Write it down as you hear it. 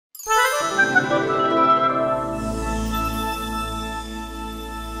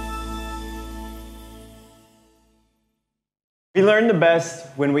We learn the best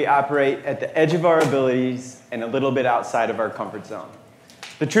when we operate at the edge of our abilities and a little bit outside of our comfort zone.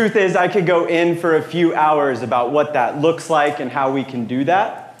 The truth is, I could go in for a few hours about what that looks like and how we can do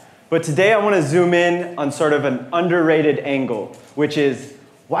that. But today I want to zoom in on sort of an underrated angle, which is,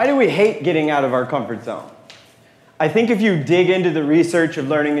 why do we hate getting out of our comfort zone? I think if you dig into the research of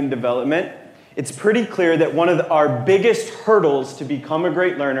learning and development, it's pretty clear that one of our biggest hurdles to become a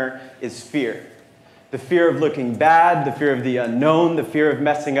great learner is fear. The fear of looking bad, the fear of the unknown, the fear of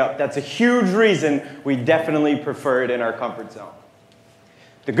messing up. That's a huge reason we definitely prefer it in our comfort zone.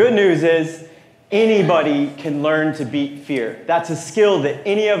 The good news is anybody can learn to beat fear. That's a skill that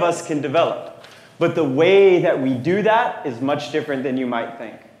any of us can develop. But the way that we do that is much different than you might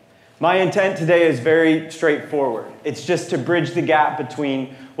think. My intent today is very straightforward. It's just to bridge the gap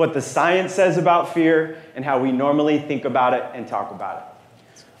between what the science says about fear and how we normally think about it and talk about it.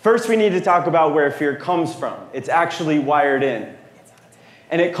 First, we need to talk about where fear comes from. It's actually wired in.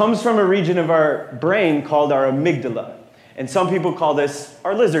 And it comes from a region of our brain called our amygdala. And some people call this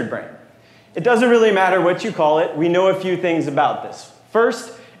our lizard brain. It doesn't really matter what you call it. We know a few things about this.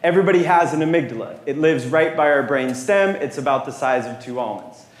 First, everybody has an amygdala. It lives right by our brain stem. It's about the size of 2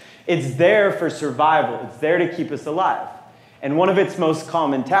 almonds. It's there for survival. It's there to keep us alive. And one of its most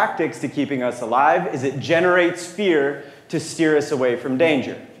common tactics to keeping us alive is it generates fear to steer us away from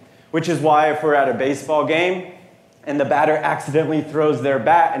danger. Which is why if we're at a baseball game and the batter accidentally throws their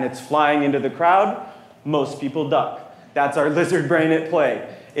bat and it's flying into the crowd, most people duck. That's our lizard brain at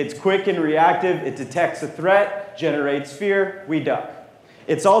play. It's quick and reactive. It detects a threat, generates fear, we duck.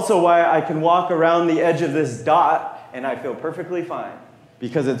 It's also why I can walk around the edge of this dot and I feel perfectly fine,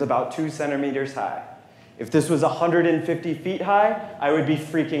 because it's about 2 centimeters high. If this was 150 feet high, I would be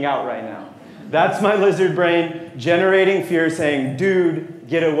freaking out right now. That's my lizard brain generating fear, saying, dude,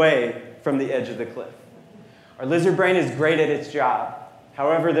 get away from the edge of the cliff. Our lizard brain is great at its job.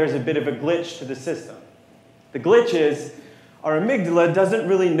 However, there's a bit of a glitch to the system. The glitch is our amygdala doesn't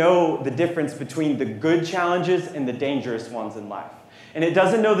really know the difference between the good challenges and the dangerous ones in life. And it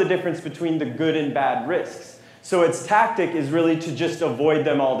doesn't know the difference between the good and bad risks. So its tactic is really to just avoid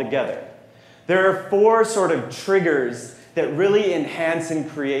them altogether. There are 4 sort of triggers that really enhance and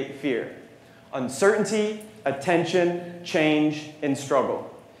create fear: uncertainty, attention, change, and struggle.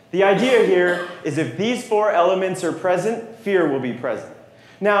 The idea here is if these 4 elements are present, fear will be present.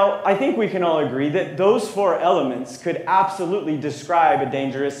 Now, I think we can all agree that those 4 elements could absolutely describe a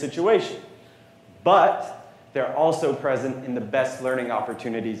dangerous situation. But they're also present in the best learning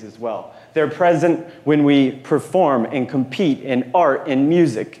opportunities as well. They're present when we perform and compete in art and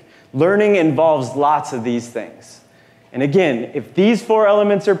music. Learning involves lots of these things. And again, if these 4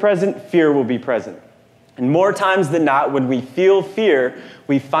 elements are present, fear will be present. And more times than not, when we feel fear,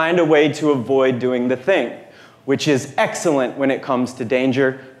 we find a way to avoid doing the thing, which is excellent when it comes to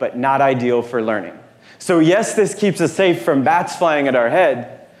danger, but not ideal for learning. So yes, this keeps us safe from bats flying at our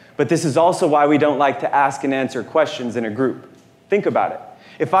head, but this is also why we don't like to ask and answer questions in a group. Think about it.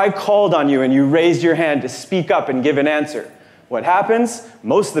 If I called on you and you raised your hand to speak up and give an answer, what happens?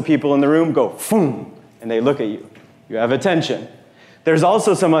 Most of the people in the room go, phoom, and they look at you. You have attention. There's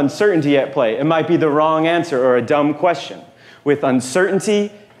also some uncertainty at play. It might be the wrong answer or a dumb question. With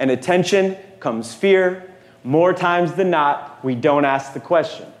uncertainty and attention comes fear. More times than not, we don't ask the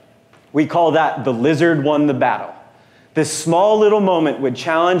question. We call that the lizard won the battle. This small little moment would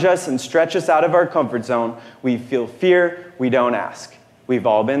challenge us and stretch us out of our comfort zone. We feel fear, we don't ask. We've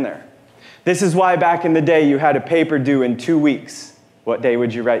all been there. This is why back in the day you had a paper due in 2 weeks. What day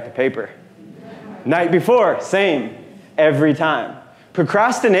would you write the paper? Night before, same, every time.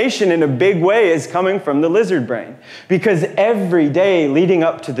 Procrastination in a big way is coming from the lizard brain, because every day leading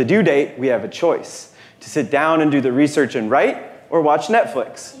up to the due date, we have a choice to sit down and do the research and write, or watch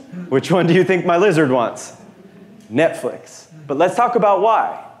Netflix. Which one do you think my lizard wants? Netflix. But let's talk about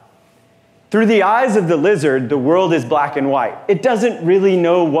why. Through the eyes of the lizard, the world is black and white. It doesn't really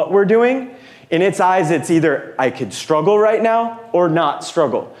know what we're doing. In its eyes, it's either I could struggle right now or not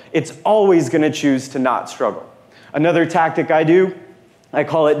struggle. It's always going to choose to not struggle. Another tactic I do, I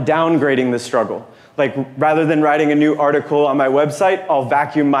call it downgrading the struggle. Like, rather than writing a new article on my website, I'll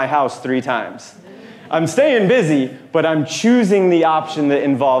vacuum my house 3 times. I'm staying busy, but I'm choosing the option that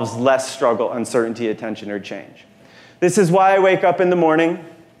involves less struggle, uncertainty, attention, or change. This is why I wake up in the morning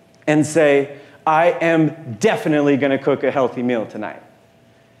and say, I am definitely going to cook a healthy meal tonight.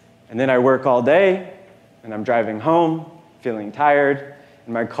 And then I work all day, and I'm driving home, feeling tired,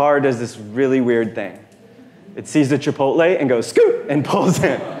 and my car does this really weird thing. It sees a Chipotle and goes, scoot, and pulls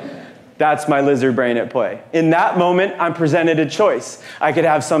in. That's my lizard brain at play. In that moment, I'm presented a choice. I could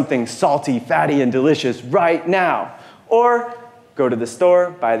have something salty, fatty, and delicious right now. Or Go to the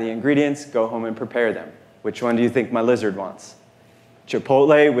store, buy the ingredients, go home and prepare them. Which one do you think my lizard wants?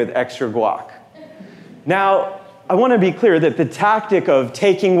 Chipotle with extra guac. Now, I want to be clear that the tactic of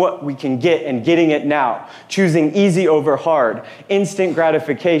taking what we can get and getting it now, choosing easy over hard, instant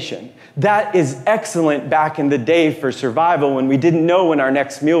gratification, that is excellent back in the day for survival when we didn't know when our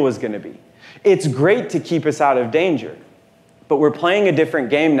next meal was going to be. It's great to keep us out of danger. But we're playing a different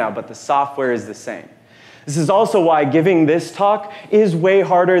game now, but the software is the same. This is also why giving this talk is way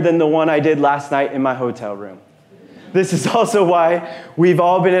harder than the one I did last night in my hotel room. This is also why we've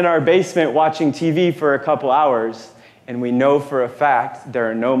all been in our basement watching TV for a couple hours, and we know for a fact there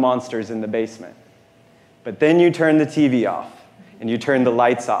are no monsters in the basement. But then you turn the TV off, and you turn the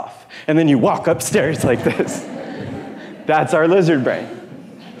lights off, and then you walk upstairs like this. That's our lizard brain.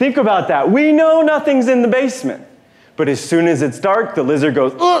 Think about that. We know nothing's in the basement, but as soon as it's dark, the lizard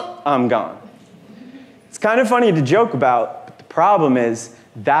goes, "Ugh, I'm gone." It's kind of funny to joke about, but the problem is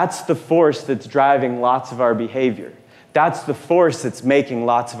that's the force that's driving lots of our behavior. That's the force that's making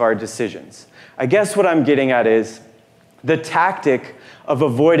lots of our decisions. I guess what I'm getting at is the tactic of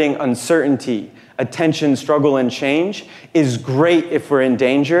avoiding uncertainty, attention, struggle, and change is great if we're in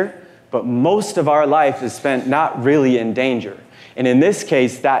danger, but most of our life is spent not really in danger. And in this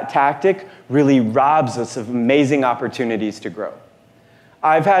case, that tactic really robs us of amazing opportunities to grow.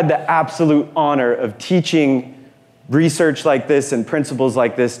 I've had the absolute honor of teaching research like this and principles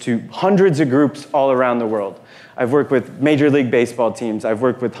like this to hundreds of groups all around the world. I've worked with Major League Baseball teams. I've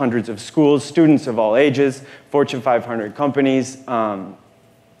worked with hundreds of schools, students of all ages, Fortune 500 companies, and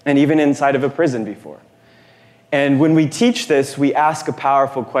even inside of a prison before. And when we teach this, we ask a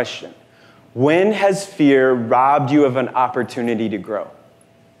powerful question. When has fear robbed you of an opportunity to grow?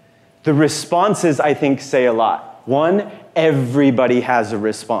 The responses, I think, say a lot. One, everybody has a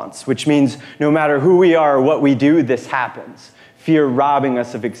response, which means no matter who we are or what we do, this happens. Fear robbing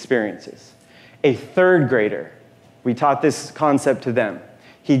us of experiences. A third grader, we taught this concept to them.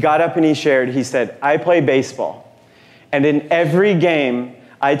 He got up and he shared, he said, "I play baseball. And in every game,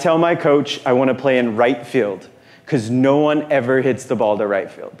 I tell my coach I want to play in right field because no one ever hits the ball to right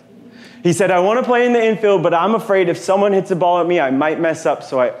field." He said, "I want to play in the infield, but I'm afraid if someone hits a ball at me, I might mess up,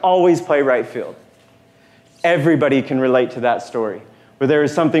 so I always play right field." Everybody can relate to that story, where there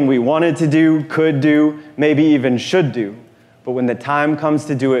is something we wanted to do, could do, maybe even should do, but when the time comes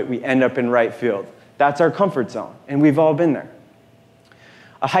to do it, we end up in right field. That's our comfort zone, and we've all been there.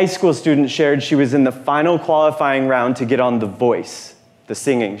 A high school student shared she was in the final qualifying round to get on The Voice, the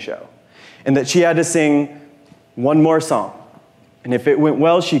singing show, and that she had to sing one more song. And if it went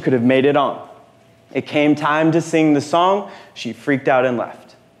well, she could have made it on. It came time to sing the song, she freaked out and left.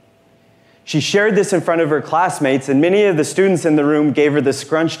 She shared this in front of her classmates, and many of the students in the room gave her the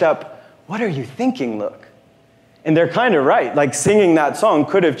scrunched up, "What are you thinking?" look. And they're kind of right, like singing that song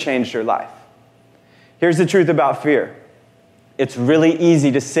could have changed her life. Here's the truth about fear. It's really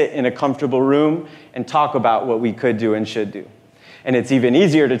easy to sit in a comfortable room and talk about what we could do and should do. And it's even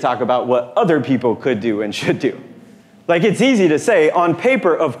easier to talk about what other people could do and should do. Like, it's easy to say, on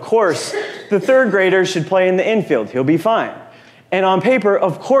paper, of course, the third grader should play in the infield. He'll be fine. And on paper,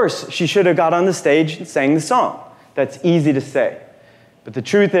 of course, she should have got on the stage and sang the song. That's easy to say. But the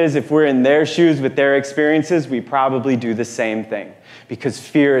truth is, if we're in their shoes with their experiences, we probably do the same thing, because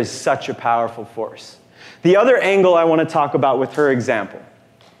fear is such a powerful force. The other angle I want to talk about with her example.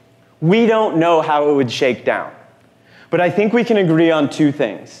 We don't know how it would shake down. But I think we can agree on two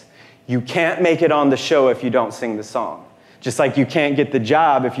things. You can't make it on the show if you don't sing the song. Just like you can't get the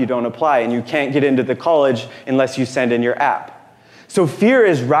job if you don't apply, and you can't get into the college unless you send in your app. So fear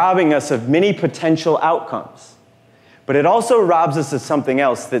is robbing us of many potential outcomes. But it also robs us of something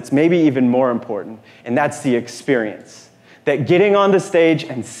else that's maybe even more important, and that's the experience. That getting on the stage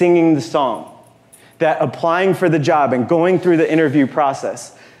and singing the song, that applying for the job and going through the interview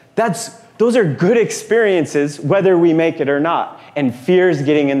process, those are good experiences whether we make it or not, and fear is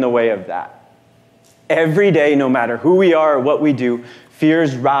getting in the way of that. Every day, no matter who we are or what we do, fear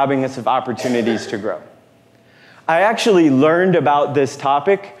is robbing us of opportunities to grow. I actually learned about this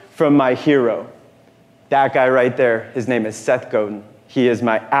topic from my hero. That guy right there, his name is Seth Godin. He is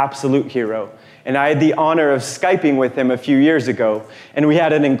my absolute hero. And I had the honor of Skyping with him a few years ago, and we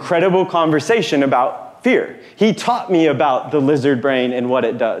had an incredible conversation about fear. He taught me about the lizard brain and what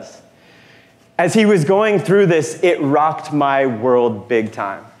it does. As he was going through this, it rocked my world big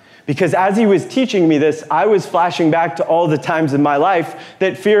time. Because as he was teaching me this, I was flashing back to all the times in my life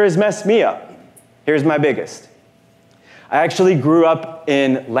that fear has messed me up. Here's my biggest. I actually grew up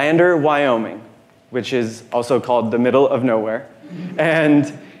in Lander, Wyoming, which is also called the middle of nowhere.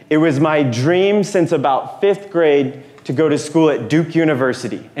 And it was my dream since about 5th grade to go to school at Duke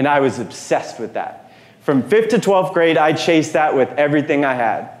University, and I was obsessed with that. From 5th to 12th grade, I chased that with everything I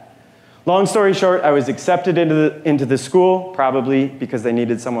had. Long story short, I was accepted into the school, probably because they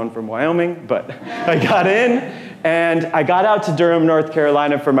needed someone from Wyoming, but I got in, and I got out to Durham, North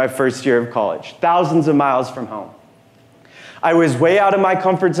Carolina for my first year of college, thousands of miles from home. I was way out of my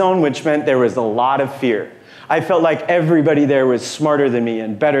comfort zone, which meant there was a lot of fear. I felt like everybody there was smarter than me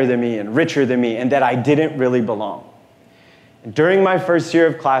and better than me and richer than me, and that I didn't really belong. And during my first year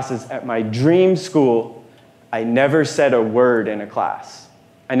of classes at my dream school, I never said a word in a class.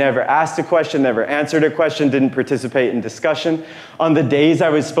 I never asked a question, never answered a question, didn't participate in discussion. On the days I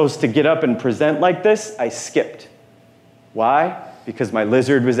was supposed to get up and present like this, I skipped. Why? Because my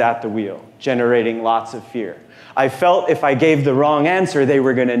lizard was at the wheel, generating lots of fear. I felt if I gave the wrong answer, they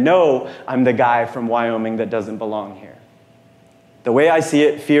were going to know I'm the guy from Wyoming that doesn't belong here. The way I see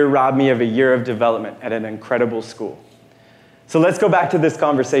it, fear robbed me of a year of development at an incredible school. So let's go back to this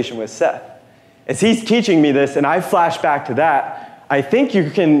conversation with Seth. As he's teaching me this, and I flash back to that, I think you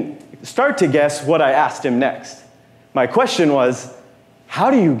can start to guess what I asked him next. My question was,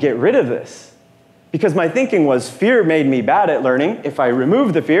 how do you get rid of this? Because my thinking was, fear made me bad at learning. If I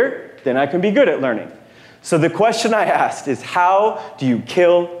remove the fear, then I can be good at learning. So the question I asked is, how do you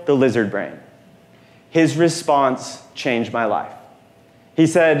kill the lizard brain? His response changed my life. He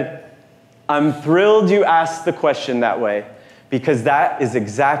said, I'm thrilled you asked the question that way, because that is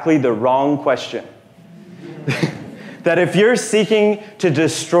exactly the wrong question. That if you're seeking to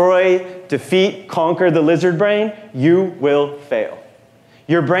destroy, defeat, conquer the lizard brain, you will fail.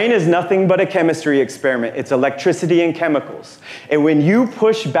 Your brain is nothing but a chemistry experiment. It's electricity and chemicals. And when you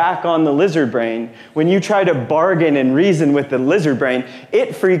push back on the lizard brain, when you try to bargain and reason with the lizard brain,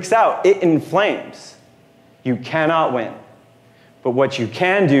 it freaks out, it inflames. You cannot win. But what you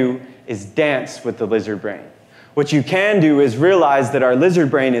can do is dance with the lizard brain. What you can do is realize that our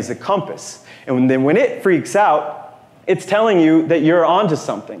lizard brain is a compass. And then when it freaks out, it's telling you that you're onto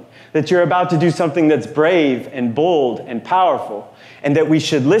something, that you're about to do something that's brave and bold and powerful, and that we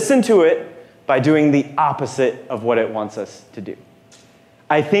should listen to it by doing the opposite of what it wants us to do.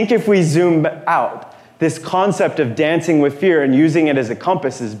 I think if we zoom out, this concept of dancing with fear and using it as a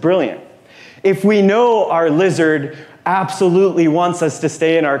compass is brilliant. If we know our lizard absolutely wants us to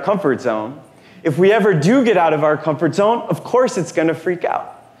stay in our comfort zone, if we ever do get out of our comfort zone, of course it's going to freak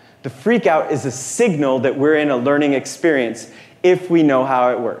out. The freak out is a signal that we're in a learning experience if we know how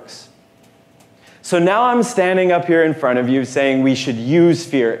it works. So now I'm standing up here in front of you saying we should use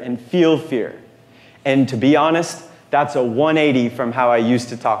fear and feel fear. And to be honest, that's a 180 from how I used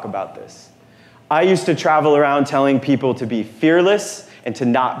to talk about this. I used to travel around telling people to be fearless and to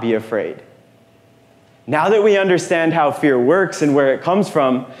not be afraid. Now that we understand how fear works and where it comes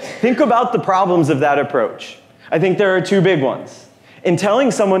from, think about the problems of that approach. I think there are two big ones. In telling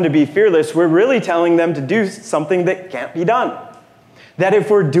someone to be fearless, we're really telling them to do something that can't be done. That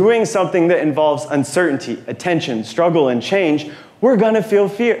if we're doing something that involves uncertainty, attention, struggle, and change, we're going to feel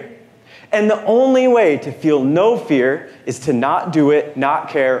fear. And the only way to feel no fear is to not do it, not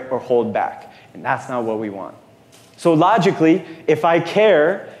care, or hold back. And that's not what we want. So logically, if I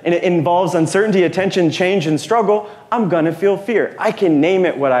care and it involves uncertainty, attention, change, and struggle, I'm going to feel fear. I can name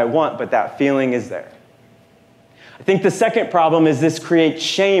it what I want, but that feeling is there. I think the second problem is this creates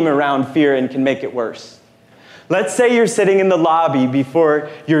shame around fear and can make it worse. Let's say you're sitting in the lobby before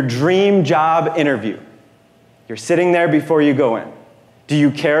your dream job interview. You're sitting there before you go in. Do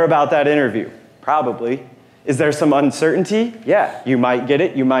you care about that interview? Probably. Is there some uncertainty? Yeah, you might get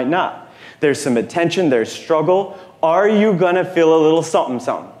it, you might not. There's some attention, there's struggle. Are you going to feel a little something,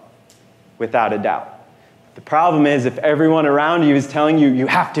 something? Without a doubt. The problem is if everyone around you is telling you, you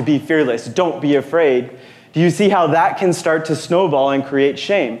have to be fearless, don't be afraid, do you see how that can start to snowball and create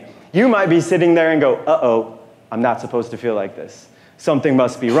shame? You might be sitting there and go, uh-oh, I'm not supposed to feel like this. Something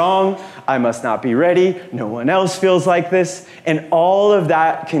must be wrong. I must not be ready. No one else feels like this. And all of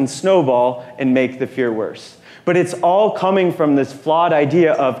that can snowball and make the fear worse. But it's all coming from this flawed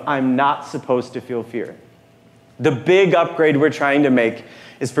idea of I'm not supposed to feel fear. The big upgrade we're trying to make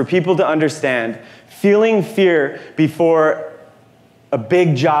is for people to understand feeling fear before a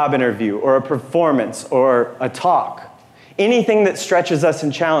big job interview or a performance or a talk, anything that stretches us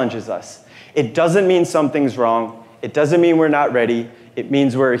and challenges us. It doesn't mean something's wrong. It doesn't mean we're not ready. It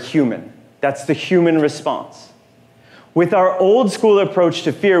means we're a human. That's the human response. With our old school approach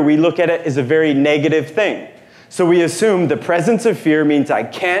to fear, we look at it as a very negative thing. So we assume the presence of fear means I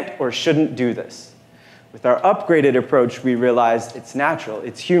can't or shouldn't do this. With our upgraded approach, we realize it's natural,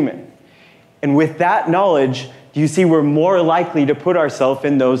 it's human. And with that knowledge, Do you see we're more likely to put ourselves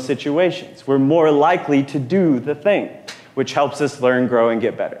in those situations? We're more likely to do the thing, which helps us learn, grow, and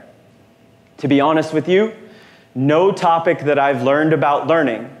get better. To be honest with you, no topic that I've learned about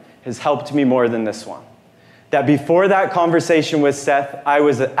learning has helped me more than this one. That before that conversation with Seth, I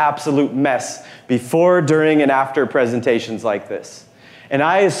was an absolute mess before, during, and after presentations like this. And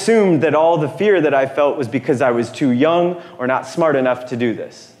I assumed that all the fear that I felt was because I was too young or not smart enough to do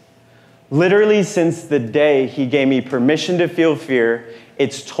this. Literally, since the day he gave me permission to feel fear,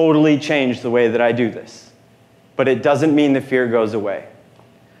 it's totally changed the way that I do this. But it doesn't mean the fear goes away.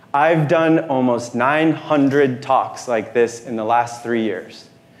 I've done almost 900 talks like this in the last 3 years.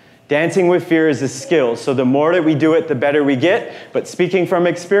 Dancing with fear is a skill, so the more that we do it, the better we get. But speaking from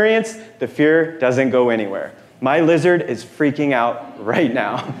experience, the fear doesn't go anywhere. My lizard is freaking out right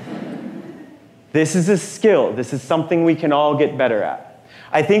now. This is a skill. This is something we can all get better at.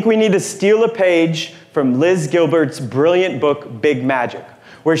 I think we need to steal a page from Liz Gilbert's brilliant book, Big Magic,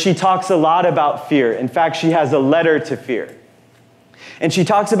 where she talks a lot about fear. In fact, she has a letter to fear. And she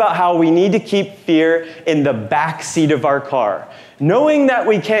talks about how we need to keep fear in the back seat of our car. Knowing that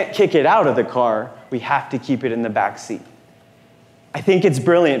we can't kick it out of the car, we have to keep it in the back seat. I think it's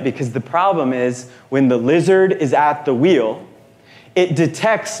brilliant because the problem is when the lizard is at the wheel, it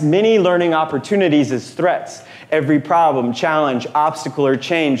detects many learning opportunities as threats. Every problem, challenge, obstacle, or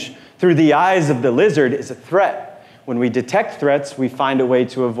change through the eyes of the lizard is a threat. When we detect threats, we find a way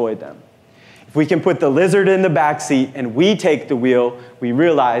to avoid them. If we can put the lizard in the back seat and we take the wheel, we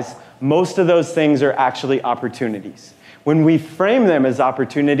realize most of those things are actually opportunities. When we frame them as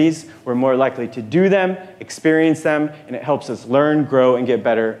opportunities, we're more likely to do them, experience them, and it helps us learn, grow, and get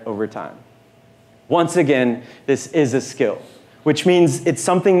better over time. Once again, this is a skill, which means it's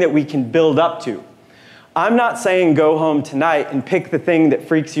something that we can build up to. I'm not saying go home tonight and pick the thing that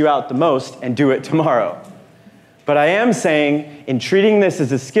freaks you out the most and do it tomorrow. But I am saying, in treating this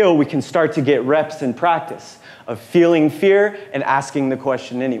as a skill, we can start to get reps and practice of feeling fear and asking the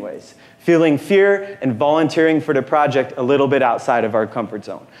question anyways. Feeling fear and volunteering for the project a little bit outside of our comfort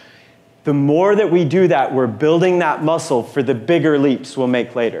zone. The more that we do that, we're building that muscle for the bigger leaps we'll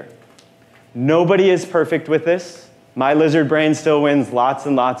make later. Nobody is perfect with this. My lizard brain still wins lots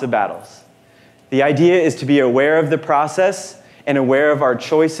and lots of battles. The idea is to be aware of the process and aware of our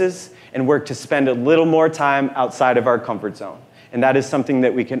choices and work to spend a little more time outside of our comfort zone. And that is something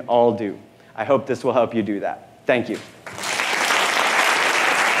that we can all do. I hope this will help you do that. Thank you.